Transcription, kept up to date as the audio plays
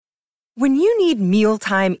When you need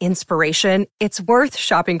mealtime inspiration, it's worth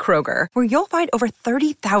shopping Kroger, where you'll find over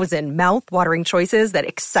 30,000 mouth-watering choices that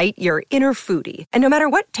excite your inner foodie. And no matter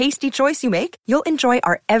what tasty choice you make, you'll enjoy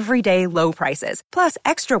our everyday low prices, plus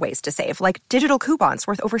extra ways to save, like digital coupons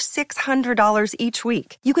worth over $600 each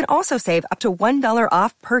week. You can also save up to $1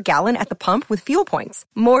 off per gallon at the pump with fuel points.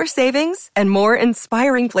 More savings and more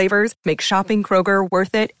inspiring flavors make shopping Kroger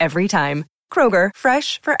worth it every time. Kroger,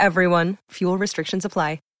 fresh for everyone. Fuel restrictions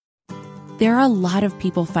apply. There are a lot of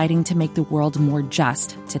people fighting to make the world more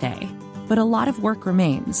just today, but a lot of work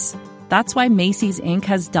remains. That's why Macy's, Inc.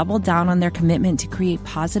 has doubled down on their commitment to create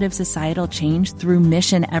positive societal change through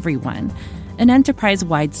Mission Everyone, an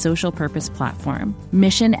enterprise-wide social purpose platform.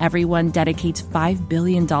 Mission Everyone dedicates $5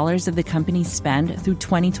 billion of the company's spend through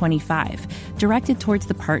 2025, directed towards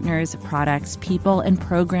the partners, products, people, and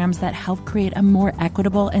programs that help create a more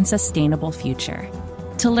equitable and sustainable future.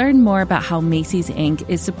 To learn more about how Macy's, Inc.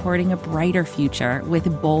 is supporting a brighter future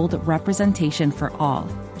with bold representation for all,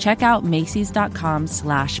 check out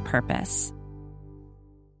macys.com/purpose.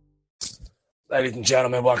 Ladies and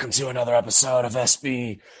gentlemen, welcome to another episode of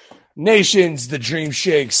SB Nation's The Dream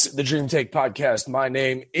Shakes, The Dream Take podcast. My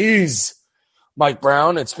name is Mike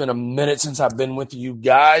Brown. It's been a minute since I've been with you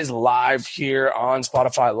guys live here on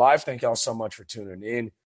Spotify Live. Thank y'all so much for tuning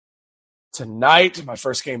in. Tonight, my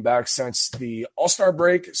first game back since the All-Star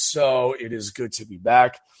break, so it is good to be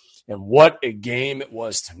back. And what a game it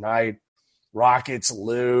was tonight. Rockets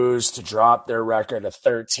lose to drop their record of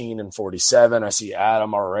 13-47. I see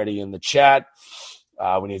Adam already in the chat.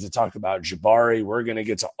 We need to talk about Jabari. We're going to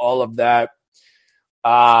get to all of that.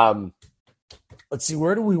 Let's see,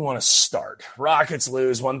 where do we want to start? Rockets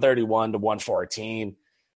lose 131-114.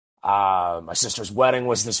 My sister's wedding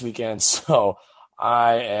was this weekend, so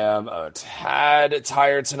I am a tad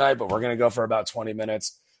tired tonight, but we're going to go for about 20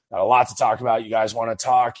 minutes. Got a lot to talk about. You guys want to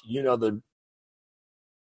talk? You know the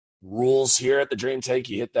rules here at the Dream Take.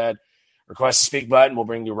 You hit that request to speak button. We'll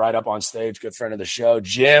bring you right up on stage. Good friend of the show.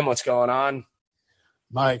 Jim, what's going on?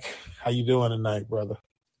 Mike, how you doing tonight, brother?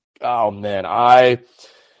 Oh, man, I'm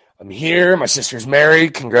here. My sister's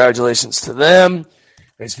married. Congratulations to them.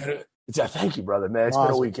 Thank you, brother, man. It's awesome.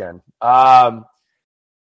 Been a weekend.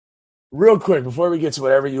 Real quick, before we get to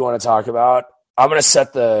whatever you want to talk about, I'm going to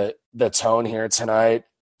set the tone here tonight.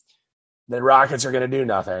 The Rockets are going to do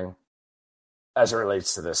nothing as it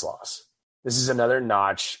relates to this loss. This is another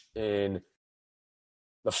notch in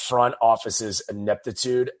the front office's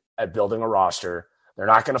ineptitude at building a roster. They're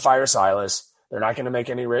not going to fire Silas. They're not going to make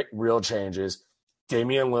any real changes.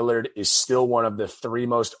 Damian Lillard is still one of the three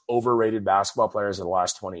most overrated basketball players of the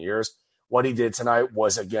last 20 years. What he did tonight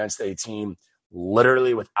was against a team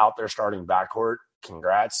literally without their starting backcourt.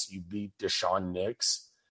 Congrats. You beat Deshaun Knicks.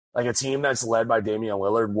 Like, a team that's led by Damian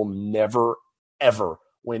Lillard will never, ever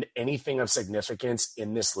win anything of significance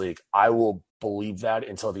in this league. I will believe that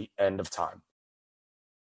until the end of time.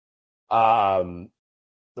 The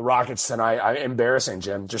Rockets tonight, embarrassing,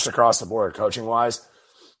 Jim, just across the board, coaching-wise.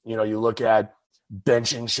 You know, you look at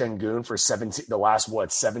benching Şengün for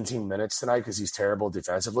 17 minutes tonight because he's terrible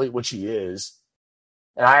defensively, which he is.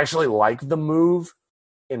 And I actually like the move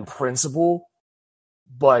in principle,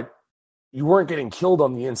 but you weren't getting killed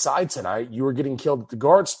on the inside tonight. You were getting killed at the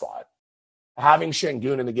guard spot. Having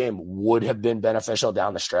Şengün in the game would have been beneficial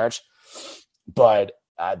down the stretch, but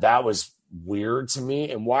that was weird to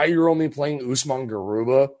me. And why you're only playing Usman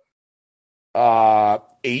Garuba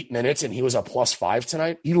 8 minutes and he was a +5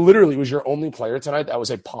 tonight? He literally was your only player tonight that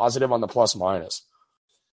was a positive on the plus-minus.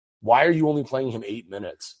 Why are you only playing him 8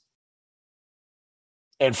 minutes?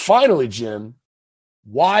 And finally, Jim,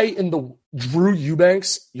 why in the Drew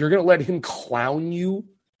Eubanks, you're going to let him clown you?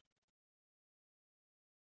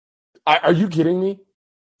 Are you kidding me?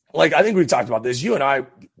 Like, I think we've talked about this. You and I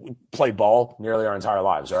play ball nearly our entire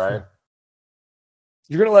lives, all right?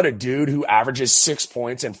 You're going to let a dude who averages 6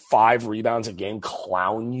 points and 5 rebounds a game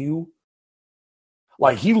clown you?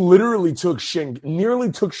 Like, he literally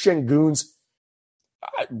nearly took Şengün's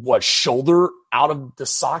shoulder out of the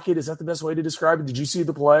socket? Is that the best way to describe it? Did you see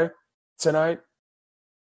the play tonight?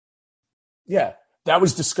 Yeah, that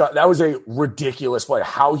was that was a ridiculous play.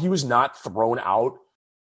 How he was not thrown out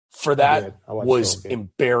for that was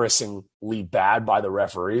embarrassingly bad by the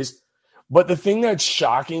referees. But the thing that's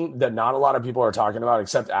shocking that not a lot of people are talking about,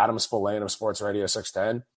 except Adam Spillane of Sports Radio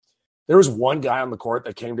 610, there was one guy on the court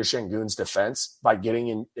that came to Şengün's defense by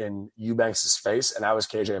getting in Eubanks' face, and that was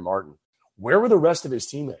KJ Martin. Where were the rest of his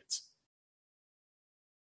teammates?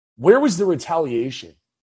 Where was the retaliation?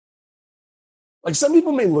 Like, some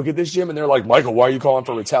people may look at this, Jim, and they're like, Michael, why are you calling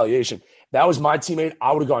for retaliation? That was my teammate.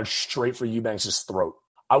 I would have gone straight for Eubanks' throat.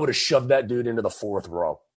 I would have shoved that dude into the fourth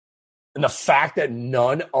row. And the fact that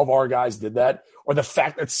none of our guys did that, or the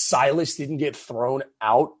fact that Silas didn't get thrown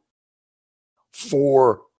out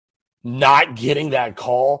for not getting that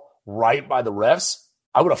call right by the refs,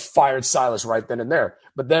 I would have fired Silas right then and there.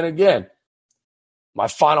 But then again, my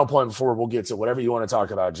final point before we'll get to whatever you want to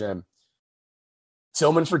talk about, Jim.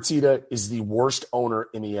 Tillman Fertitta is the worst owner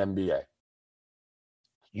in the NBA.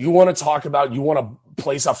 You want to talk about, you want to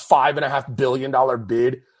place a $5.5 billion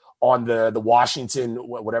bid on the Washington,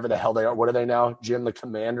 whatever the hell they are. What are they now, Jim? The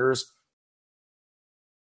Commanders.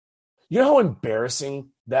 You know how embarrassing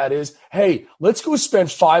that is? Hey, let's go spend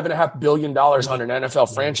 $5.5 billion on an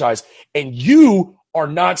NFL franchise, and you are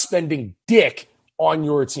not spending dick on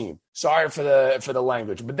your team. Sorry for the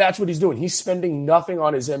language, but that's what he's doing. He's spending nothing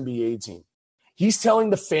on his NBA team. He's telling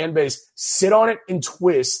the fan base, sit on it and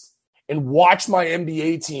twist and watch my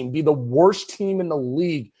NBA team be the worst team in the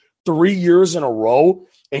league 3 years in a row,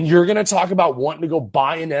 and you're going to talk about wanting to go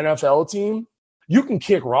buy an NFL team? You can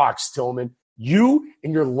kick rocks, Tillman. You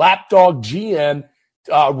and your lapdog GM,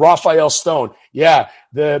 Raphael Stone. Yeah,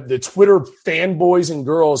 the Twitter fanboys and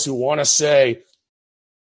girls who want to say,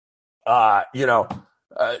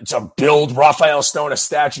 to build Raphael Stone a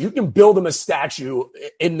statue. You can build him a statue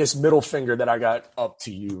in this middle finger that I got up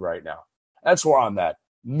to you right now. That's where I'm at.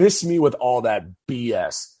 Miss me with all that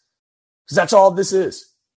BS. Because that's all this is.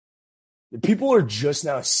 People are just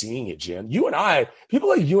now seeing it, Jim. People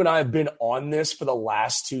like you and I have been on this for the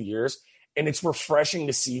last 2 years, and it's refreshing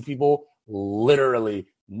to see people literally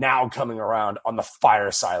now coming around on the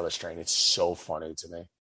fire Silas train. It's so funny to me.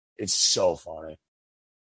 It's so funny.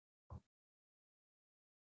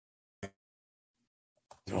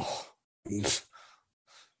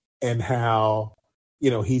 And how,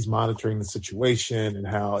 he's monitoring the situation and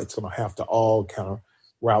how it's going to have to all kind of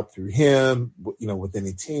route through him, with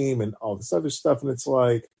any team and all this other stuff. And it's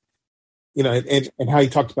like, and how he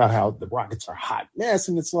talked about how the Rockets are a hot mess.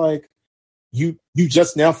 And it's like, you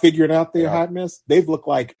just now figured out they're a hot mess. They've looked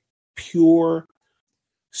like pure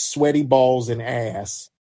sweaty balls and ass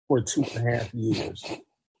for 2.5 years.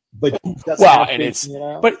 But put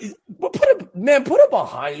it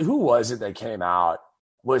behind. Who was it that came out?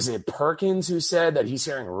 Was it Perkins who said that he's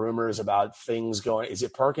hearing rumors about things going? Is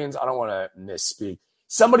it Perkins? I don't want to misspeak.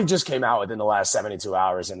 Somebody just came out within the last 72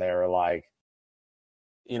 hours, and they were like,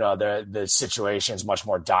 the situation is much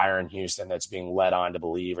more dire in Houston that's being led on to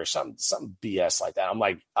believe, or some BS like that. I'm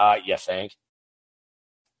like, you think?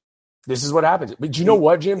 This is what happens. But you know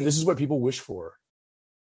what, Jim? This is what people wish for.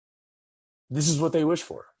 This is what they wish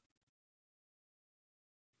for.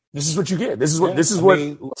 This is what you get. This is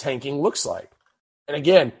what tanking looks like. And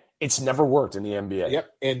again, it's never worked in the NBA.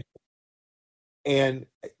 Yep. And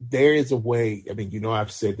there is a way.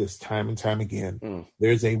 I've said this time and time again.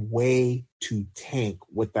 There's a way to tank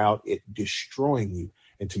without it destroying you.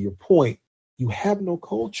 And to your point, you have no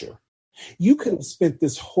culture. You could have spent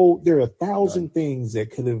there are 1,000 things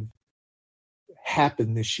that could have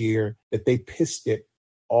happened this year that they pissed it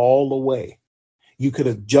all away. You could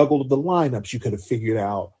have juggled the lineups. You could have figured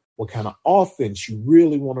out what kind of offense you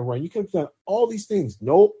really want to run. You could have done all these things.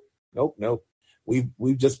 Nope.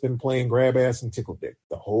 We've just been playing grab ass and tickle dick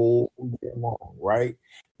the whole year long, right?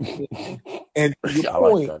 And to your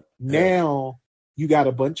point, like now you got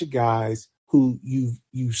a bunch of guys who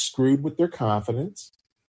you've screwed with their confidence,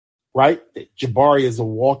 right? Jabari is a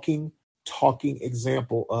walking, talking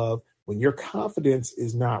example of when your confidence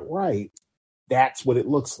is not right, that's what it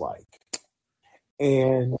looks like.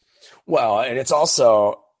 And it's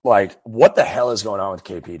also like, what the hell is going on with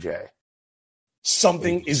KPJ?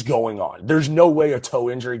 Something is going on. There's no way a toe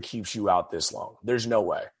injury keeps you out this long. There's no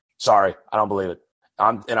way. Sorry, I don't believe it.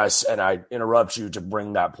 I interrupt you to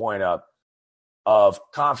bring that point up of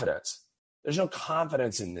confidence. There's no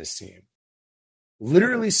confidence in this team.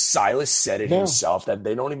 Literally, Silas said it himself that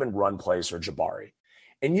they don't even run plays for Jabari.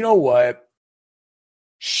 And you know what?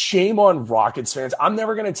 Shame on Rockets fans. I'm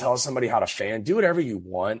never going to tell somebody how to fan. Do whatever you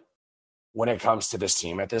want when it comes to this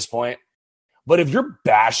team at this point. But if you're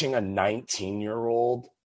bashing a 19-year-old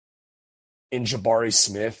in Jabari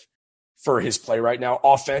Smith for his play right now,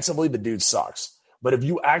 offensively, the dude sucks. But if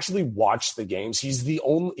you actually watch the games, he's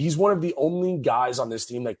one of the only guys on this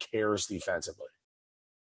team that cares defensively.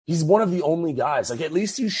 He's one of the only guys. Like, at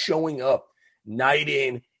least he's showing up night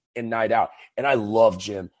in and night out. And I love,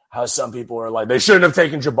 Jim, how some people are like, they shouldn't have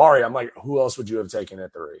taken Jabari. I'm like, who else would you have taken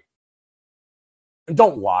at 3? And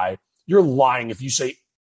don't lie. You're lying if you say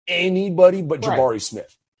anybody but Jabari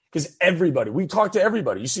Smith. Because everybody, we talked to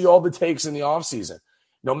everybody. You see all the takes in the offseason.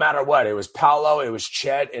 No matter what, it was Paolo, it was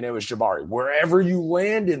Chet, and it was Jabari. Wherever you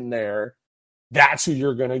land in there, that's who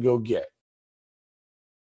you're going to go get.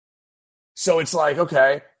 So it's like,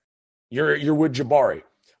 okay, you're with Jabari.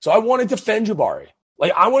 So I want to defend Jabari.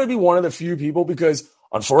 Like, I want to be one of the few people because,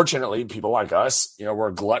 unfortunately, people like us, we're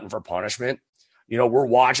a glutton for punishment. We're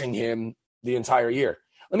watching him the entire year.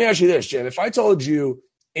 Let me ask you this, Jim. If I told you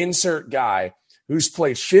insert guy who's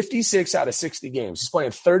played 56 out of 60 games, he's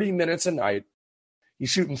playing 30 minutes a night, he's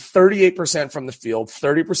shooting 38% from the field,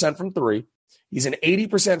 30% from three, he's an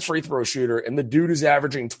 80% free throw shooter, and the dude is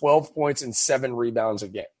averaging 12 points and 7 rebounds a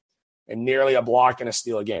game and nearly a block and a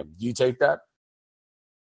steal a game. Do you take that?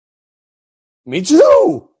 Me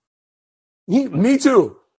too. Me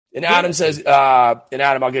too. And Adam says,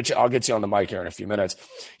 Adam, I'll get you on the mic here in a few minutes.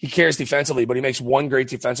 He cares defensively, but he makes one great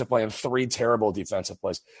defensive play and 3 terrible defensive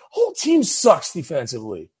plays. Whole team sucks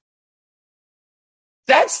defensively.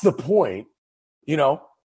 That's the point,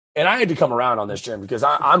 And I had to come around on this, Jim, because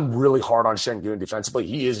I'm really hard on Şengün defensively.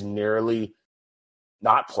 He is nearly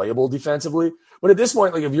not playable defensively. But at this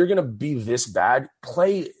point, like, if you're going to be this bad,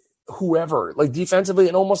 play whoever. Like, defensively,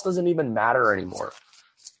 it almost doesn't even matter anymore.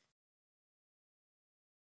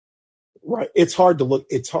 Right. It's hard to look.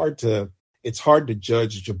 It's hard to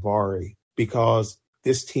judge Jabari because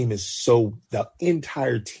this team the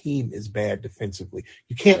entire team is bad defensively.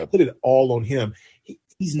 You can't put it all on him.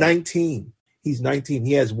 He's 19. He's 19.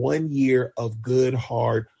 He has 1 year of good,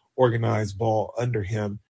 hard, organized ball under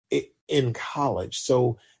him in college.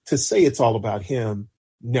 So to say it's all about him,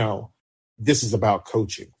 no, this is about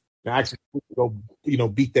coaching. Now, actually, we can go,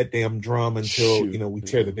 beat that damn drum until, we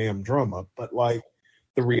tear the damn drum up. But like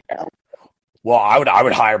the reality. Well,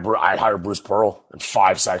 I'd hire Bruce Pearl in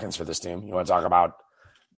 5 seconds for this team. You want to talk about,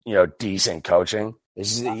 decent coaching? He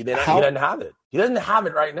doesn't have it. He doesn't have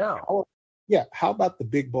it right now. How about the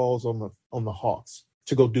big balls on the Hawks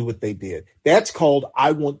to go do what they did? That's called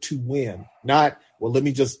I want to win. Not, well, let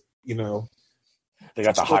me just, They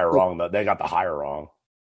got the hire wrong, though. They got the hire wrong.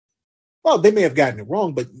 Well, they may have gotten it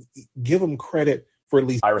wrong, but give them credit for at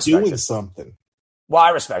least doing something. Well,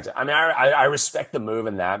 I respect it. I mean, I respect the move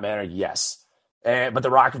in that manner, yes. But the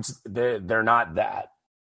Rockets, they're not that.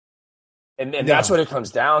 And that's what it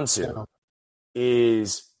comes down to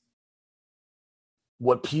is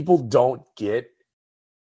what people don't get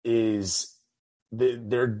is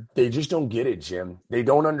they just don't get it, Jim. They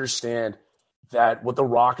don't understand that what the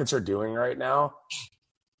Rockets are doing right now,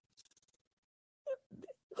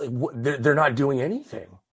 they're not doing anything.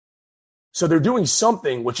 So they're doing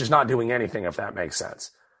something which is not doing anything, if that makes sense.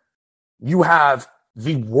 You have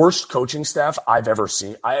the worst coaching staff I've ever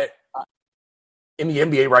seen. In the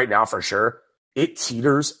NBA right now, for sure, it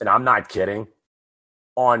teeters, and I'm not kidding,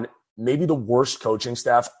 on maybe the worst coaching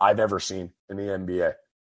staff I've ever seen in the NBA,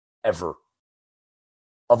 ever,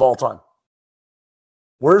 of all time.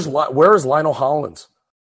 Where is Lionel Hollins?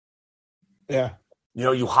 Yeah.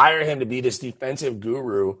 You hire him to be this defensive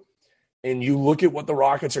guru, and you look at what the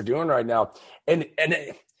Rockets are doing right now, and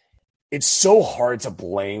it's so hard to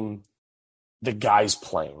blame the guys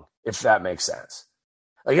playing, if that makes sense.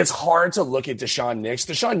 Like, it's hard to look at Deshaun Nix.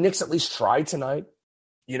 Deshaun Nix at least tried tonight.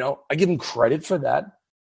 I give him credit for that.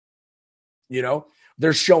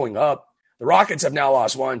 They're showing up. The Rockets have now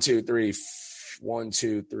lost 1, 2, 3,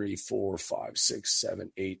 4, 5, 6,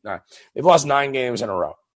 7, 8, 9. They've lost 9 games in a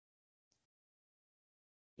row.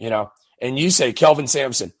 And you say Kelvin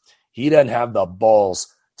Sampson, he doesn't have the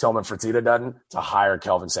balls, Tillman Fertitta doesn't, to hire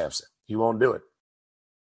Kelvin Sampson. He won't do it.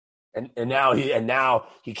 And now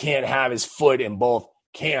he can't have his foot in both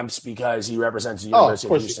camps because he represents the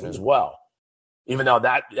University of Houston as well. Even though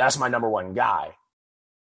that's my number one guy.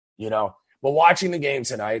 But watching the game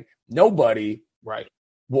tonight, nobody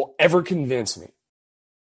will ever convince me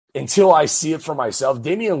until I see it for myself.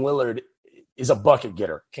 Damian Lillard is a bucket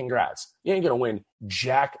getter. Congrats. You ain't going to win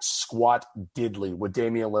jack squat diddly with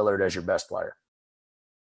Damian Lillard as your best player.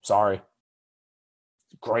 Sorry.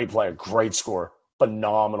 Great player, great scorer,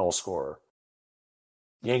 phenomenal scorer.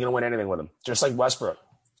 You ain't going to win anything with him. Just like Westbrook.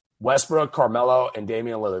 Westbrook, Carmelo, and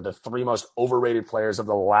Damian Lillard, the 3 most overrated players of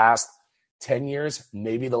the last 10 years,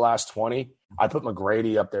 maybe the last 20. I put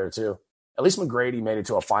McGrady up there too. At least McGrady made it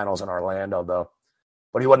to a finals in Orlando, though.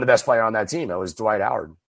 But he wasn't the best player on that team. It was Dwight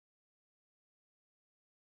Howard.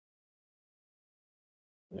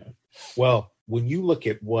 Yeah. Well, when you look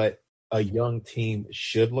at what a young team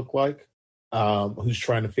should look like, who's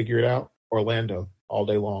trying to figure it out, Orlando, all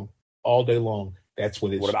day long. That's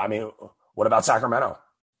what it's. What about Sacramento?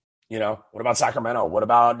 What about Sacramento? What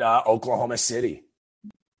about Oklahoma City?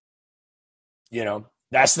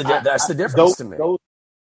 That's the difference to me.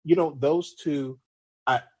 Those two.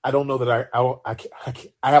 I don't know that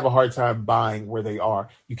I have a hard time buying where they are.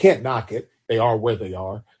 You can't knock it. They are where they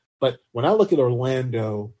are. But when I look at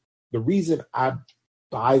Orlando, the reason I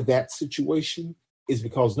buy that situation is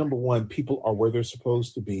because, number one, people are where they're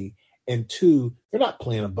supposed to be. And two, they're not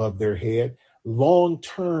playing above their head. Long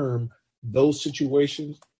term, that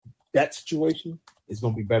situation is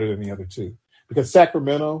going to be better than the other two. Because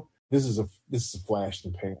Sacramento, this is a flash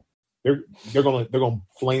in the pan. They're gonna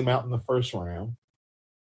flame out in the first round.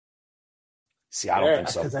 See, I don't think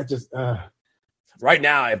so. Because I just right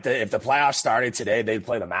now, if the playoffs started today, they'd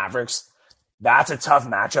play the Mavericks. That's a tough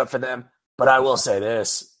matchup for them. But I will say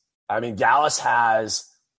this: I mean, Dallas has.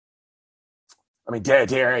 I mean,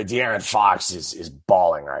 De'Aaron Fox is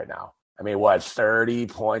balling right now. I mean, 30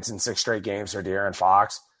 points in 6 straight games for De'Aaron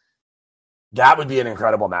Fox? That would be an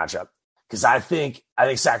incredible matchup because I think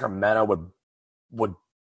Sacramento would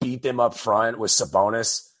beat them up front with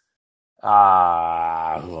Sabonis. Who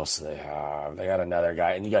else do they have? They got another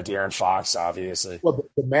guy, and you got De'Aaron Fox, obviously. Well,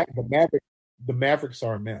 the Mavericks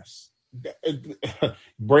are a mess.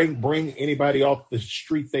 Bring anybody off the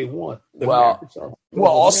street they want.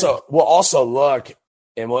 Also look,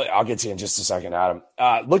 and I'll get to you in just a second, Adam.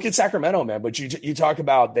 Look at Sacramento, man. But you talk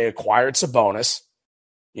about they acquired Sabonis.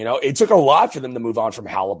 You know, it took a lot for them to move on from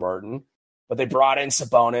Halliburton, but they brought in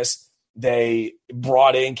Sabonis. They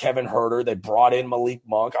brought in Kevin Huerter. They brought in Malik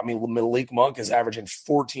Monk. I mean, Malik Monk is averaging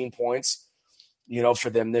 14 points, for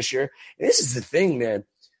them this year. And this is the thing, man.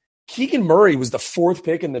 Keegan Murray was the 4th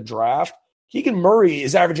pick in the draft. Keegan Murray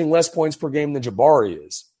is averaging less points per game than Jabari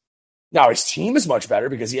is. Now, his team is much better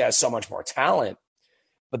because he has so much more talent.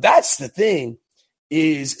 But that's the thing,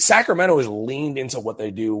 is Sacramento has leaned into what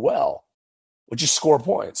they do well, which is score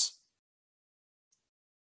points.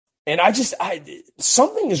 And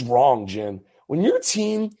something is wrong, Jim. When your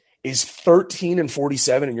team is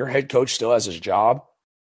 13-47 and your head coach still has his job,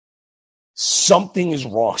 something is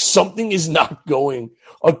wrong. Something is not going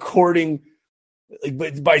according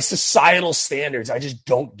by societal standards. I just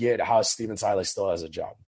don't get how Steven Silas still has a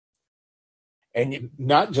job. And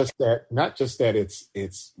not just that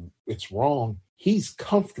it's wrong. He's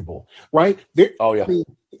comfortable, right? Oh yeah,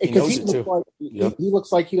 because he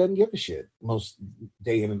looks like he doesn't give a shit most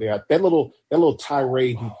day in and day out. That little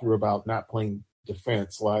tirade he threw about not playing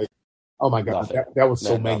defense, like, oh my god, that was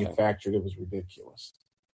so manufactured. It was ridiculous.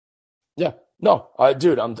 Yeah, no,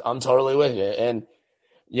 dude, I'm totally with you. And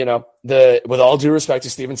with all due respect to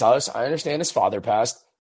Steven Silas, I understand his father passed.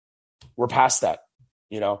 We're past that.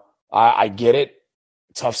 I get it.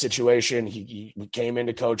 Tough situation. He came in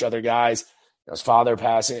to coach other guys. His father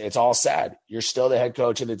passing. It's all sad. You're still the head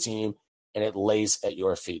coach of the team, and it lays at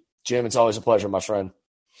your feet. Jim, it's always a pleasure, my friend.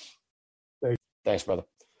 Thanks, brother.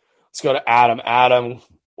 Let's go to Adam. Adam,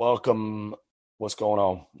 welcome. What's going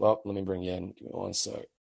on? Well, let me bring you in. Give me one sec.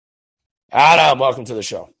 Adam, welcome to the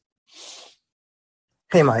show.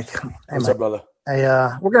 Hey, Mike. What's up, brother?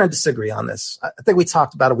 We're going to disagree on this. I think we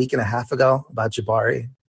talked about a week and a half ago about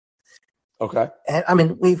Jabari. Okay. And I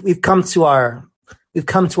mean, we've come to our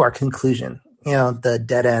conclusion. The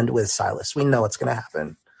dead end with Silas. We know what's going to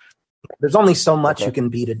happen. There's only so much you can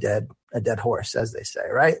beat a dead horse, as they say,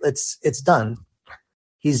 right? It's done.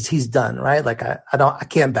 He's done, right? Like I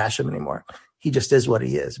can't bash him anymore. He just is what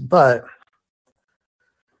he is. But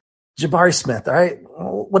Jabari Smith, all right.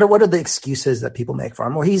 What are the excuses that people make for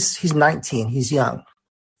him? Well, he's 19. He's young.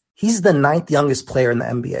 He's the 9th youngest player in the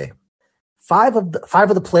NBA. Five of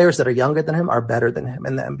the players that are younger than him are better than him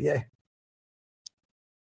in the NBA.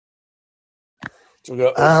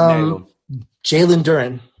 Jalen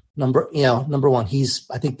Duren, number one. He's,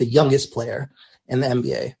 I think, the youngest player in the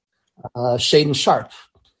NBA. Shaedon Sharpe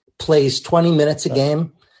plays 20 minutes a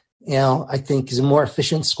game. I think he's a more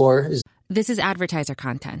efficient scorer. This is advertiser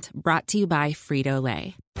content brought to you by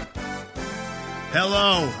Frito-Lay.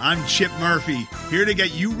 Hello, I'm Chip Murphy, here to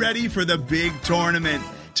get you ready for the big tournament.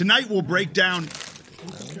 Tonight we'll break down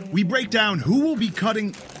who will be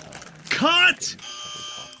cutting. Cut!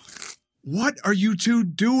 What are you two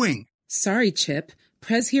doing? Sorry, Chip.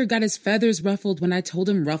 Prez here got his feathers ruffled when I told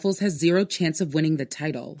him Ruffles has 0 chance of winning the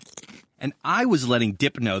title. And I was letting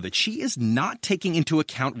Dip know that she is not taking into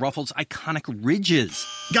account Ruffles' iconic ridges.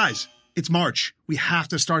 Guys, it's March. We have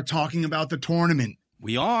to start talking about the tournament.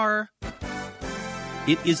 We are.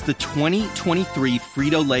 It is the 2023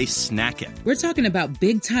 Frito-Lay Snack It. We're talking about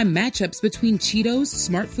big-time matchups between Cheetos,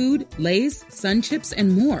 Smart Food, Lay's, Sun Chips,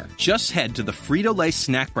 and more. Just head to the Frito-Lay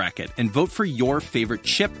Snack Bracket and vote for your favorite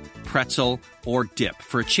chip, pretzel, or dip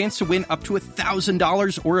for a chance to win up to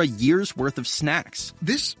 $1,000 or a year's worth of snacks.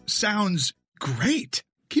 This sounds great.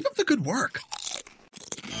 Keep up the good work.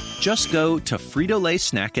 Just go to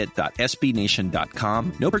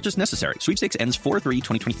fritolaysnackit.sbnation.com. No purchase necessary. Sweepstakes ends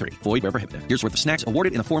 4/3/2023. Void where prohibited. Year's worth of snacks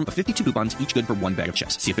awarded in the form of 52 coupons, each good for 1 bag of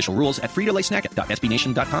chips. See official rules at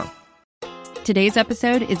fritolaysnackit.sbnation.com. Today's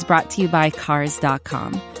episode is brought to you by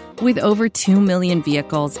Cars.com. With over 2 million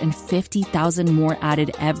vehicles and 50,000 more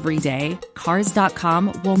added every day,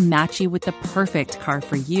 Cars.com will match you with the perfect car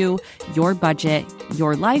for you, your budget,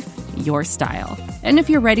 your life, your style. And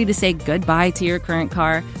if you're ready to say goodbye to your current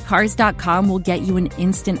car, Cars.com will get you an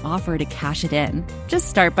instant offer to cash it in. Just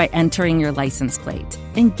start by entering your license plate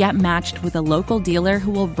and get matched with a local dealer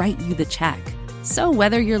who will write you the check. So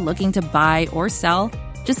whether you're looking to buy or sell,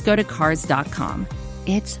 just go to Cars.com.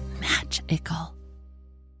 It's magical.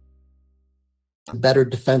 Better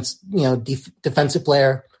defensive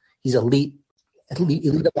player. He's elite. Well,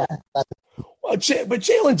 but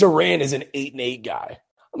Jalen Duran is an 8-8 guy.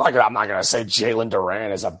 I'm not gonna say Jalen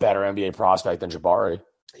Duran is a better NBA prospect than Jabari.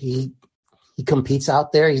 He competes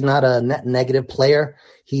out there. He's not a net negative player.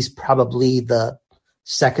 He's probably the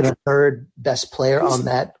second or third best player on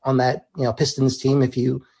that Pistons team if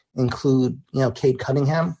you include Cade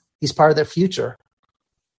Cunningham. He's part of their future.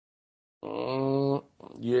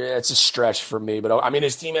 Yeah, it's a stretch for me, but I mean,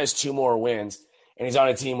 his team has 2 more wins, and he's on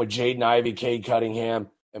a team with Jaden Ivey, Cade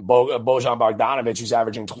Cunningham, and Bojan Bogdanovic, who's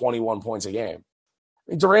averaging 21 points a game.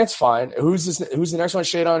 I mean, Durant's fine. Who's the next one?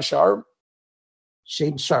 Shaedon Sharpe.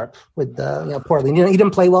 Shaedon Sharpe with Portland. He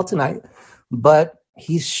didn't play well tonight, but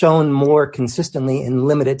he's shown more consistently in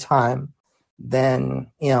limited time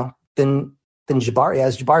than Jabari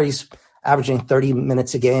has. Jabari's averaging 30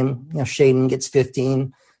 minutes a game. Shaedon gets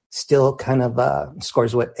 15. Still kind of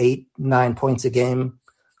scores 8-9 points a game.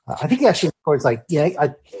 I think he actually scores I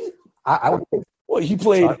would think. Well, he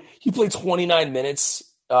played 29 minutes.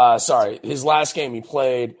 His last game he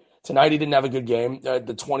played tonight. He didn't have a good game. The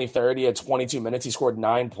 23rd, he had 22 minutes. He scored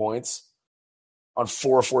 9 points on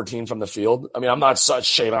 4-14 from the field. I mean, I'm not such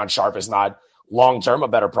Shaedon Sharpe is not long term a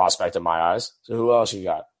better prospect in my eyes. So who else you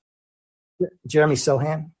got? Jeremy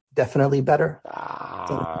Sohan, definitely better.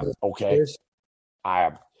 Okay.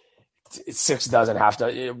 6 doesn't have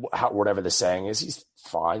to, whatever the saying is, he's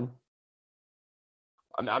fine.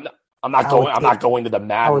 I'm not going to the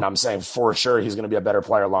mat and I'm saying for sure he's going to be a better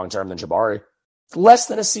player long term than Jabari. It's less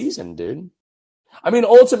than a season, dude. I mean,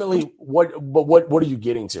 ultimately, what are you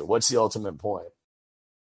getting to? What's the ultimate point?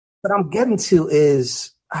 What I'm getting to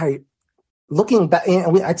is, looking back,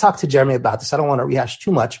 I talked to Jeremy about this. I don't want to rehash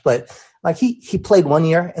too much, but he played 1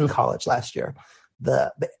 year in college last year.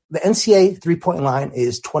 The NCAA 3-point line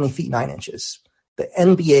is 20 feet 9 inches. The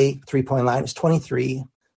NBA 3-point line is 23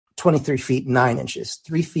 feet 9 inches,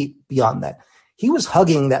 3 feet beyond that. He was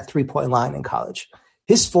hugging that 3-point line in college.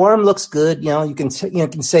 His form looks good. You can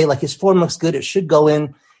say his form looks good. It should go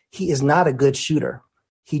in. He is not a good shooter.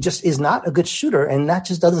 He just is not a good shooter, and that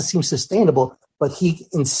just doesn't seem sustainable. But he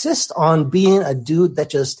insists on being a dude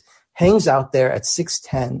that just hangs out there at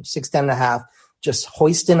 6'10", 6'10.5", just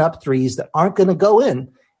hoisting up threes that aren't going to go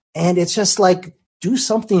in. And it's just do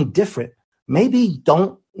something different. Maybe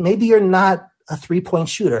you're not a 3-point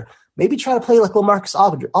shooter. Maybe try to play like LaMarcus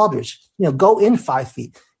Aldridge. Go in 5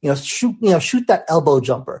 feet. Shoot that elbow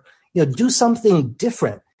jumper. Do something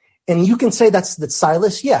different. And you can say that's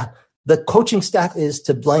Silas. Yeah, the coaching staff is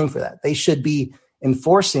to blame for that. They should be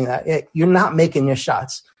enforcing that. You're not making your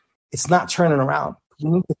shots. It's not turning around. You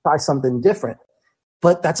need to try something different.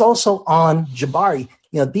 But that's also on Jabari.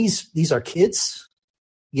 These are kids.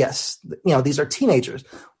 Yes, these are teenagers.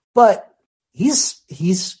 But he's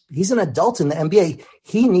an adult in the NBA.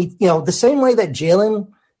 He needs, the same way that Jalen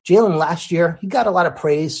last year, he got a lot of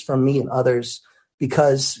praise from me and others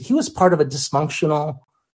because he was part of a dysfunctional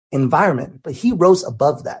environment, but he rose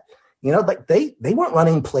above that. They weren't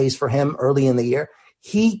running plays for him early in the year.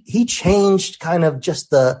 He changed kind of just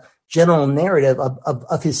the general narrative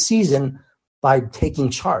of his season by taking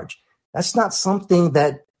charge. That's not something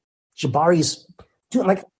that Jabari's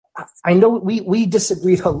doing. I know we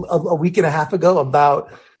disagreed a week and a half ago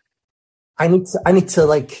about I need to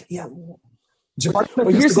Jabari. Well,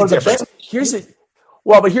 here's the difference. Here's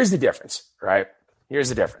the difference, right? Here's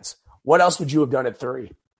the difference. What else would you have done at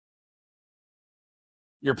 3?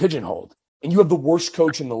 You're pigeonholed, and you have the worst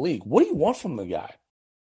coach in the league. What do you want from the guy?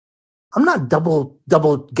 I'm not double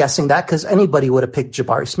guessing that because anybody would have picked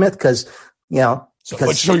Jabari Smith because.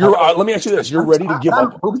 So you're. Let me ask you this: you're ready to give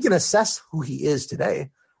up? We can assess who he is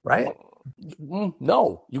today, right?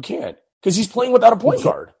 No, you can't because he's playing without a point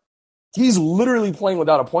guard. He's literally playing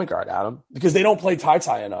without a point guard, Adam, because they don't play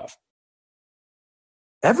tie enough.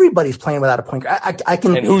 Everybody's playing without a point guard. I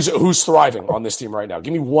can. And who's thriving on this team right now?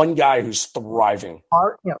 Give me one guy who's thriving.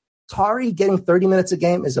 Tari getting 30 minutes a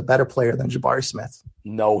game is a better player than Jabari Smith.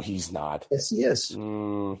 No, he's not. Yes, he is.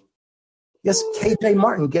 Yes, KJ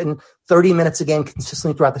Martin getting 30 minutes a game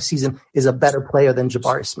consistently throughout the season is a better player than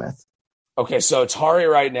Jabari Smith. Okay, so Tari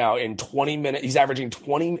right now in 20 minutes, he's averaging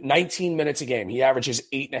 19 minutes a game. He averages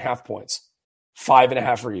 8.5 points,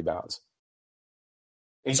 5.5 rebounds.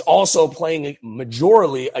 He's also playing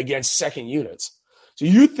majorly against second units. So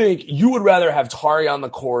you think you would rather have Tari on the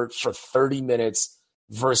court for 30 minutes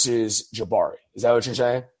versus Jabari? Is that what you're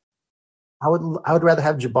saying? I would rather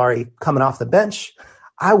have Jabari coming off the bench.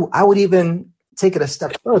 I would even take it a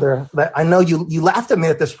step further. But I know you laughed at me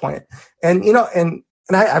at this point, and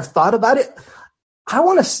I've thought about it. I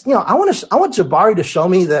want Jabari to show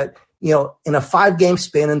me that, in a 5-game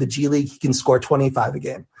span in the G League, he can score 25 a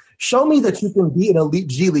game. Show me that you can be an elite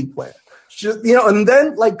G League player. And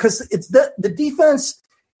then because it's the defense.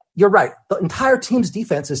 You're right. The entire team's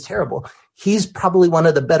defense is terrible. He's probably one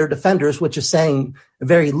of the better defenders, which is saying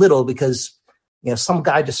very little because, some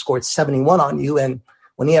guy just scored 71 on you. And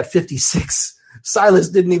when he had 56, Silas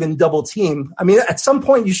didn't even double team. I mean, at some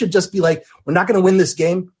point you should just be like, we're not going to win this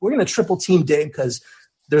game. We're going to triple team Dame because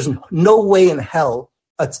there's no way in hell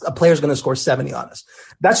a player's going to score 70 on us.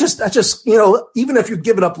 That's just, even if you're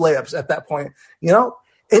giving up layups at that point,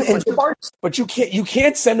 but you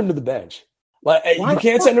can't send him to the bench. You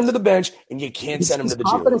can't send him to the bench, and you can't send him to the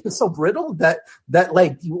gym. Confidence is so brittle that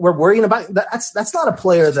we're worrying about. That's not a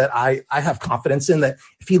player that I have confidence in. That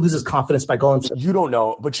if he loses confidence by going, you don't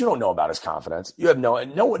know about his confidence. You have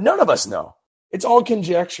none of us know. It's all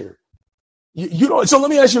conjecture. You don't. So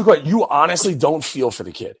let me ask you a question. You honestly don't feel for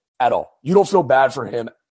the kid at all. You don't feel bad for him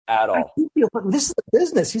at all. This is a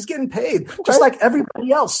business. He's getting paid just like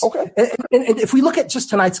everybody else. Okay. And if we look at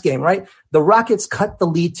just tonight's game, right? The Rockets cut the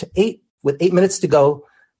lead to 8 with 8 minutes to go,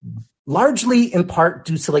 largely in part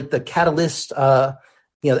due to the catalyst, the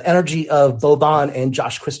energy of Boban and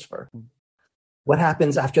Josh Christopher. What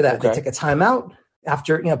happens after that? Okay. They take a timeout.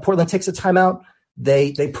 After Portland takes a timeout,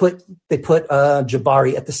 they put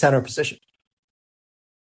Jabari at the center position,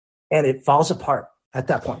 and it falls apart at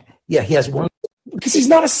that point. Yeah, he has one because he's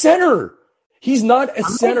not a center. He's not a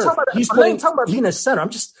center. I'm not talking about being a center.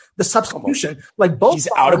 I'm just the substitution. He's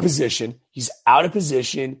out of position. He's out of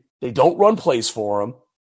position. They don't run plays for him,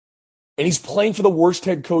 and he's playing for the worst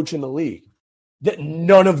head coach in the league.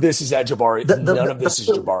 None of this is at Jabari. None of this is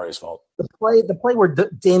Jabari's fault. The play where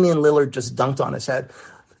Damian Lillard just dunked on his head.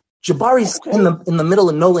 Jabari's in the middle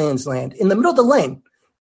of no man's land, in the middle of the lane.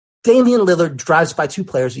 Damian Lillard drives by 2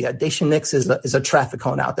 players. Yeah, Daishen Nix is a traffic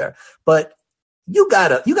cone out there, but you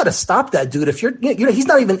gotta stop that dude. If he's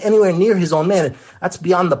not even anywhere near his own man. That's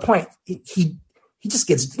beyond the point. He just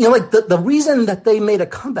gets, the reason that they made a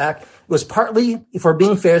comeback was partly, if we're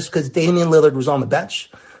being fair, is because Damian Lillard was on the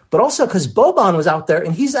bench, but also because Boban was out there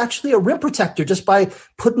and he's actually a rim protector just by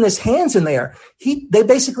putting his hands in there. They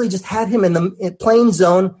basically just had him in the playing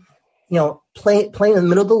zone, playing in the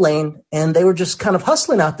middle of the lane, and they were just kind of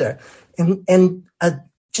hustling out there.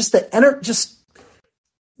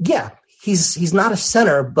 He's not a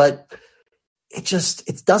center, but it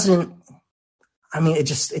doesn't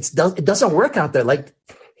work out there.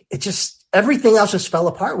 Everything else just fell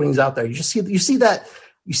apart when he's out there. You see that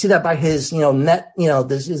by his, net,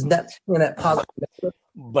 his net positive.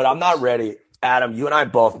 But I'm not ready. Adam, you and I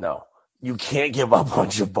both know you can't give up on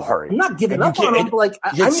Jabari. I'm not giving up on him.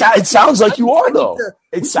 It sounds like you are, though.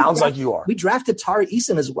 It sounds like you are. We drafted Tari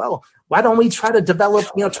Eason as well. Why don't we try to develop,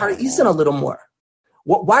 Tari Eason a little more?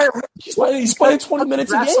 He's playing 20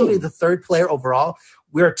 minutes a game. Somebody the 3rd player overall.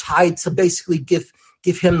 We're tied to basically give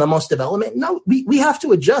him the most development. No, we have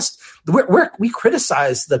to adjust. We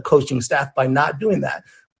criticize the coaching staff by not doing that.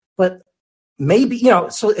 But maybe,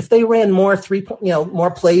 so if they ran more 3-point,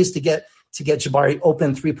 more plays to get Jabari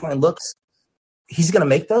open 3-point looks, he's going to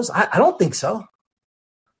make those. I don't think so.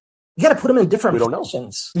 You got to put him in different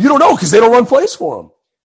positions. You don't know because they don't run plays for him.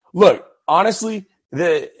 Look, honestly,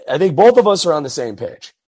 I think both of us are on the same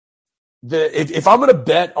page. If I'm going to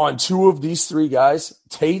bet on 2 of these 3 guys,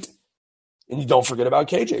 Tate, and you don't forget about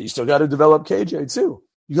KJ. You still got to develop KJ too.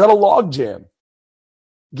 You got to log jam.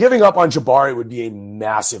 Giving up on Jabari would be a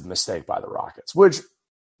massive mistake by the Rockets, which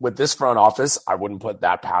with this front office, I wouldn't put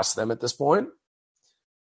that past them at this point.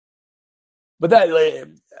 But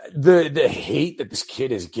the hate that this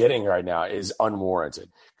kid is getting right now is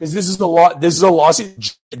unwarranted because this is a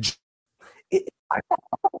lawsuit. I felt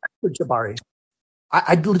for Jabari.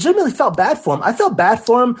 I legitimately felt bad for him. I felt bad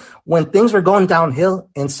for him when things were going downhill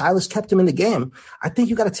and Silas kept him in the game. I think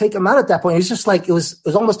you got to take him out at that point. It's just it was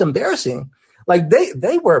almost embarrassing.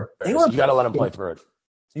 They were. You got to let him play through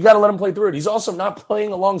it. He's also not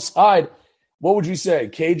playing alongside. What would you say?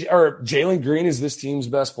 Jalen Green is this team's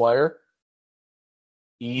best player,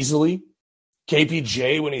 easily.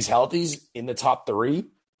 KPJ when he's healthy is in the top 3.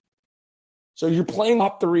 So you're playing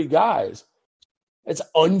top 3 guys. It's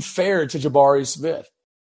unfair to Jabari Smith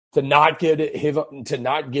to not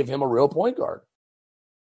give him a real point guard.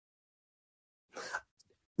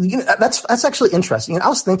 That's actually interesting. And I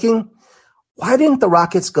was thinking, why didn't the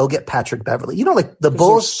Rockets go get Patrick Beverly? Like the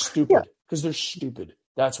Bulls. Stupid. Because they're stupid.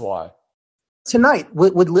 That's why. Tonight,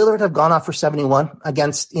 would Lillard have gone off for 71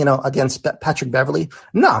 against Patrick Beverly?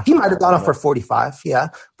 No, he might have gone off for 45. Yeah,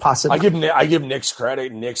 possibly. I give Knicks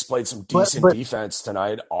credit. Knicks played some decent defense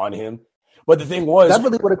tonight on him. But the thing was,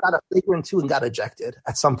 Beverly would have got a flagrant 2 and got ejected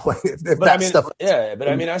at some point.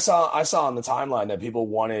 I saw on the timeline that people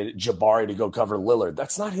wanted Jabari to go cover Lillard.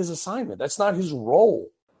 That's not his assignment. That's not his role.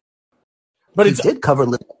 But he did cover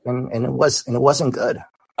Lillard, and it wasn't good.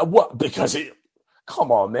 What? Because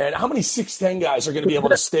come on, man. How many 6'10" guys are going to be able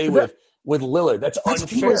to stay with Lillard? That's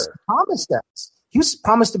unfair. He was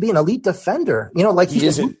promised to be an elite defender. He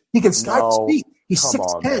can start speed. He's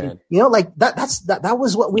 6'10". That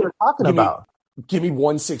was what we were talking about. Give me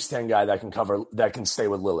one 6'10" guy that can stay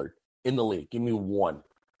with Lillard in the league. Give me one.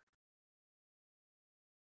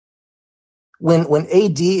 When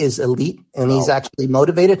AD is elite and he's actually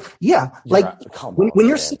motivated, when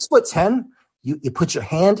you're 6'10", you put your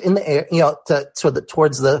hand in the air,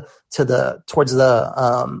 towards the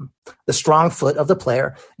strong foot of the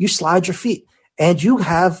player. You slide your feet, and you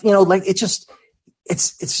have,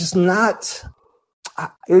 it's just not.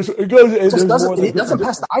 It doesn't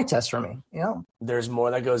pass the eye test for me. There's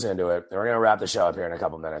more that goes into it. We're gonna wrap the show up here in a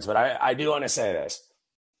couple minutes, but I do want to say this: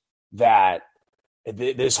 that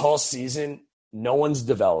this whole season, no one's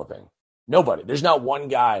developing. Nobody. There's not one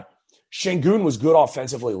guy. Şengün was good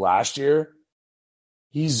offensively last year.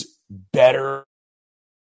 He's better.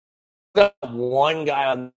 One guy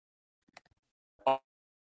on.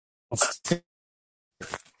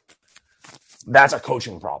 That's a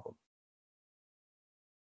coaching problem.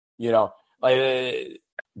 They've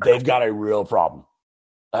got a real problem,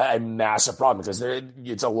 a massive problem, because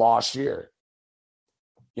it's a lost year.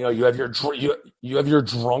 You have your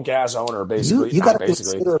drunk ass owner basically.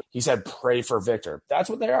 He said, "Pray for Victor." That's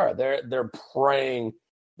what they are. They're praying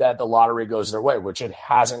that the lottery goes their way, which it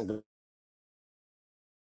hasn't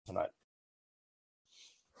tonight.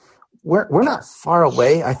 We're not far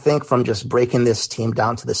away, I think, from just breaking this team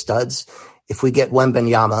down to the studs. If we get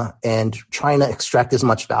Wembanyama and trying to extract as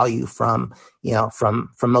much value from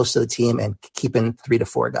most of the team and keeping 3 to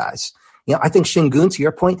 4 guys. I think Şengün, to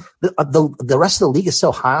your point, the rest of the league is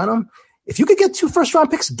so high on him. If you could get 2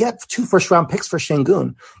 first-round picks, get 2 first-round picks for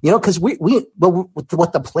Şengün. Because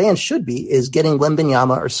what the plan should be is getting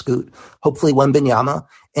Wembanyama or Scoot, hopefully Wembanyama,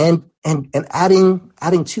 and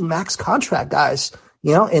adding 2 max contract guys,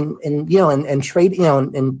 and trade,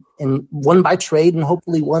 and one by trade and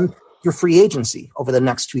hopefully one your free agency over the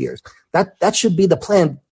next 2 years. That should be the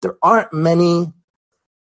plan. There aren't many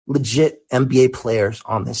legit NBA players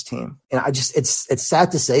on this team. And it's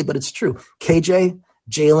sad to say, but it's true. KJ,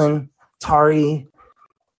 Jalen, Tari,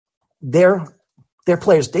 they're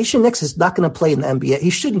players. Daishen Nix is not going to play in the NBA. He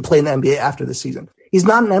shouldn't play in the NBA after this season. He's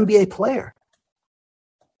not an NBA player.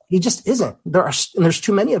 He just isn't. There's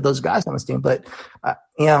too many of those guys on this team. But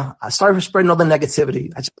sorry for spreading all the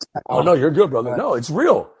negativity. No, you're good, brother. No, it's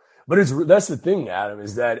real. But that's the thing, Adam,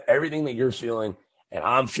 is that everything that you're feeling and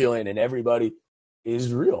I'm feeling and everybody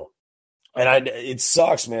is real. And it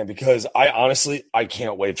sucks, man, because I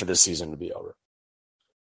can't wait for this season to be over.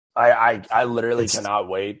 I literally cannot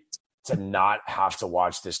wait to not have to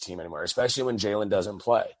watch this team anymore, especially when Jalen doesn't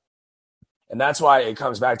play. And that's why it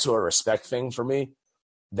comes back to a respect thing for me,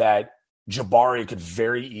 that Jabari could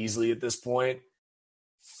very easily at this point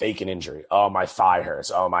fake an injury. Oh, my thigh hurts.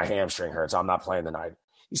 Oh, my hamstring hurts. I'm not playing tonight.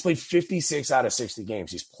 He's played 56 out of 60 games.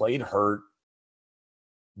 He's played hurt.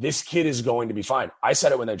 This kid is going to be fine. I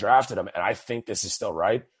said it when they drafted him, and I think this is still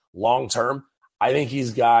right. Long term, I think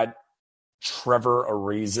he's got Trevor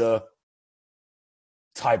Ariza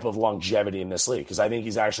type of longevity in this league, because I think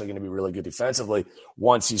he's actually going to be really good defensively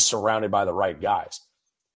once he's surrounded by the right guys.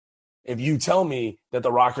 If you tell me that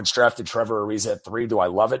the Rockets drafted Trevor Ariza at 3, do I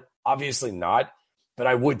love it? Obviously not, but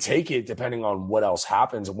I would take it depending on what else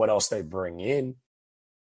happens and what else they bring in.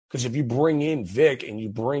 Because if you bring in Vic and you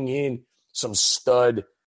bring in some stud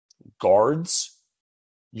guards,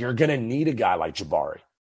 you're going to need a guy like Jabari.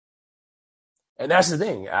 And that's the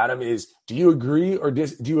thing, Adam, is do you agree or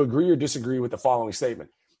disagree with the following statement?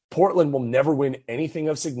 Portland will never win anything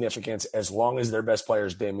of significance as long as their best player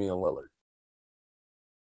is Damian Lillard.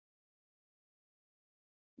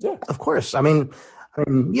 Yeah. Of course. I mean,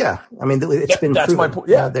 yeah. I mean, it's been that's proven. My point.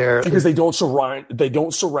 Yeah, because they don't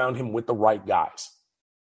surround him with the right guys.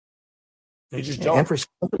 They just don't. And for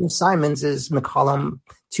Simons is McCollum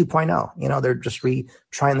 2.0. They're just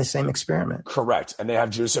trying the same experiment. Correct. And they have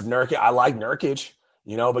Jusuf Nurkic. I like Nurkic,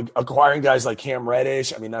 but acquiring guys like Cam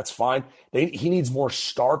Reddish, that's fine. He needs more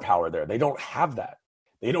star power there. They don't have that.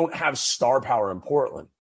 They don't have star power in Portland.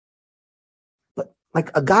 But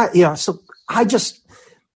like a guy, so I just,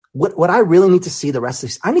 what I really need to see the rest of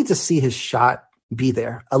this, I need to see his shot be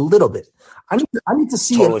there a little bit. I need to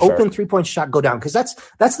see an open 3-point shot go down, because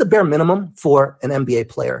that's the bare minimum for an NBA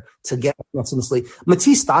player to get in this league.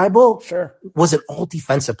 Matisse Thybulle was an all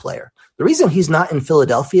defensive player. The reason he's not in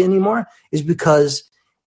Philadelphia anymore is because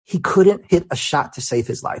he couldn't hit a shot to save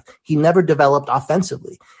his life. He never developed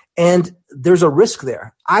offensively, and there's a risk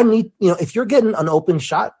there. I need, if you're getting an open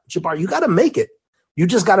shot, Jabari, you got to make it. You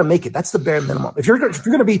just got to make it. That's the bare minimum. If you're going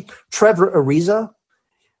to be Trevor Ariza,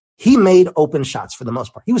 he made open shots for the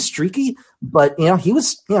most part. He was streaky, but he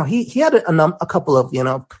was, he had a couple of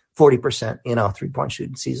 40% 3-point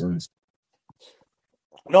shooting seasons.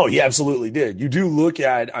 No, he absolutely did. You do look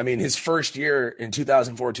at, his first year in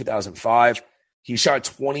 2004, 2005, he shot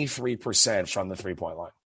 23% from the 3-point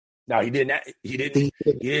line. Now he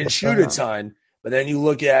didn't shoot a ton, but then you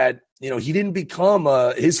look at, he didn't become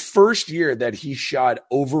his first year that he shot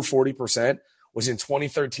over 40% was in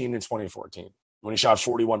 2013 and 2014. When he shot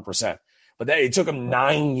 41%. But it took him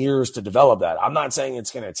 9 years to develop that. I'm not saying it's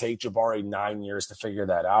going to take Jabari 9 years to figure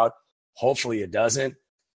that out. Hopefully it doesn't.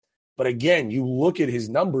 But again, you look at his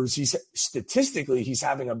numbers, statistically, he's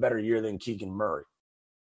having a better year than Keegan Murray.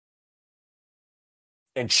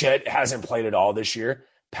 And Chet hasn't played at all this year.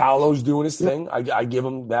 Paolo's doing his thing. I give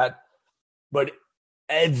him that. But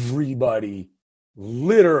everybody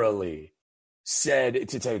literally said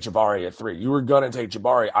to take Jabari at 3. You were going to take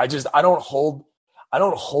Jabari. I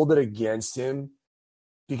don't hold it against him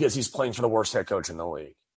because he's playing for the worst head coach in the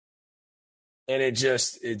league. And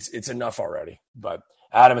it's enough already. But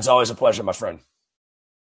Adam, it's always a pleasure, my friend.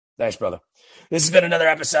 Thanks, brother. This has been another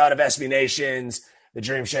episode of SB Nation's The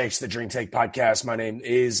Dream Shakes, The Dream Take podcast. My name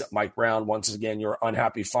is Mike Brown. Once again, your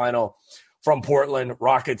unhappy final from Portland.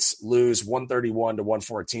 Rockets lose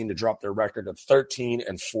 131-114 to drop their record of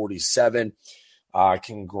 13-47.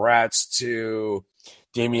 Congrats to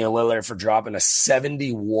Damian Lillard for dropping a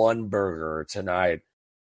 71 burger tonight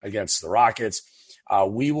against the Rockets.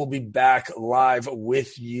 We will be back live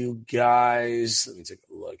with you guys. Let me take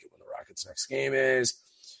a look at when the Rockets' next game is.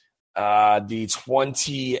 The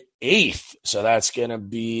 28th. So that's going to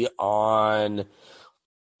be on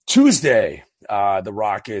Tuesday. The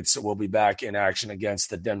Rockets will be back in action against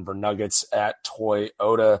the Denver Nuggets at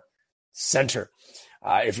Toyota Center.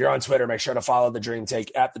 If you're on Twitter, make sure to follow The Dream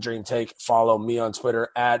Take at The Dream Take. Follow me on Twitter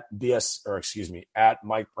at at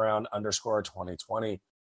Mike Brown _2020.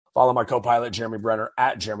 Follow my co-pilot Jeremy Brenner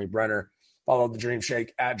at Jeremy Brenner. Follow The Dream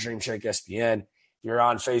Shake at Dream Shake SBN. If you're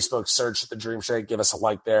on Facebook, search The Dream Shake. Give us a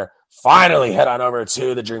like there. Finally, head on over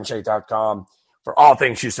to thedreamshake.com for all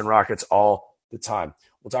things Houston Rockets all the time.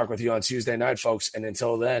 We'll talk with you on Tuesday night, folks. And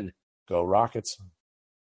until then, go Rockets.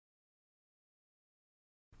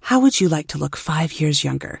 How would you like to look 5 years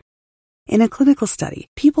younger? In a clinical study,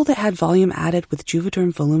 people that had volume added with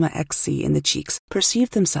Juvederm Voluma XC in the cheeks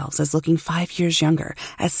perceived themselves as looking 5 years younger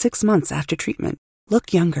at 6 months after treatment.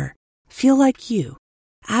 Look younger. Feel like you.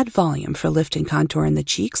 Add volume for lift and contour in the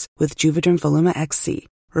cheeks with Juvederm Voluma XC.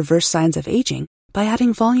 Reverse signs of aging by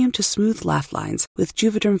adding volume to smooth laugh lines with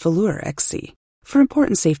Juvederm Volure XC. For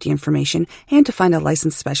important safety information and to find a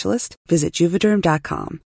licensed specialist, visit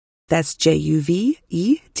Juvederm.com. That's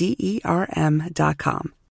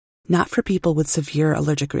JUVEDERM.com. Not for people with severe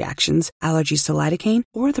allergic reactions, allergies to lidocaine,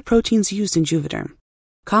 or the proteins used in Juvederm.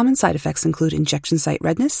 Common side effects include injection site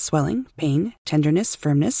redness, swelling, pain, tenderness,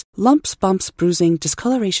 firmness, lumps, bumps, bruising,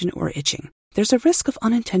 discoloration, or itching. There's a risk of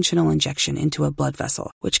unintentional injection into a blood vessel,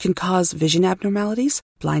 which can cause vision abnormalities,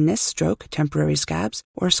 blindness, stroke, temporary scabs,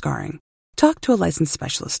 or scarring. Talk to a licensed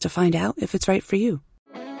specialist to find out if it's right for you.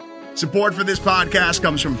 Support for this podcast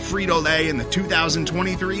comes from Frito-Lay in the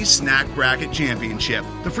 2023 Snack Bracket Championship.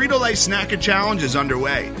 The Frito-Lay Snack It Challenge is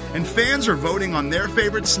underway, and fans are voting on their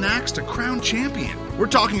favorite snacks to crown champion. We're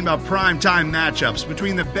talking about prime-time matchups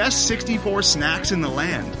between the best 64 snacks in the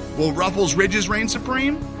land. Will Ruffles Ridges reign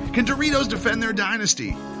supreme? Can Doritos defend their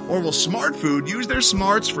dynasty? Or will Smart Food use their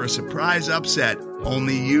smarts for a surprise upset?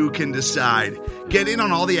 Only you can decide. Get in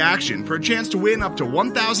on all the action for a chance to win up to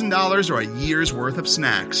 $1,000 or a year's worth of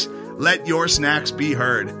snacks. Let your snacks be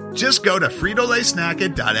heard. Just go to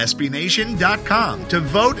fritolaysnacket.sbnation.com to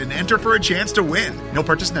vote and enter for a chance to win. No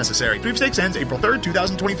purchase necessary. Sweepstakes ends April 3rd,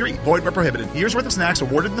 2023. Void where prohibited. Year's worth of snacks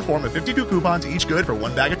awarded in the form of 52 coupons, each good for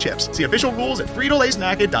one bag of chips. See official rules at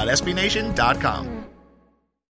fritolaysnacket.sbnation.com.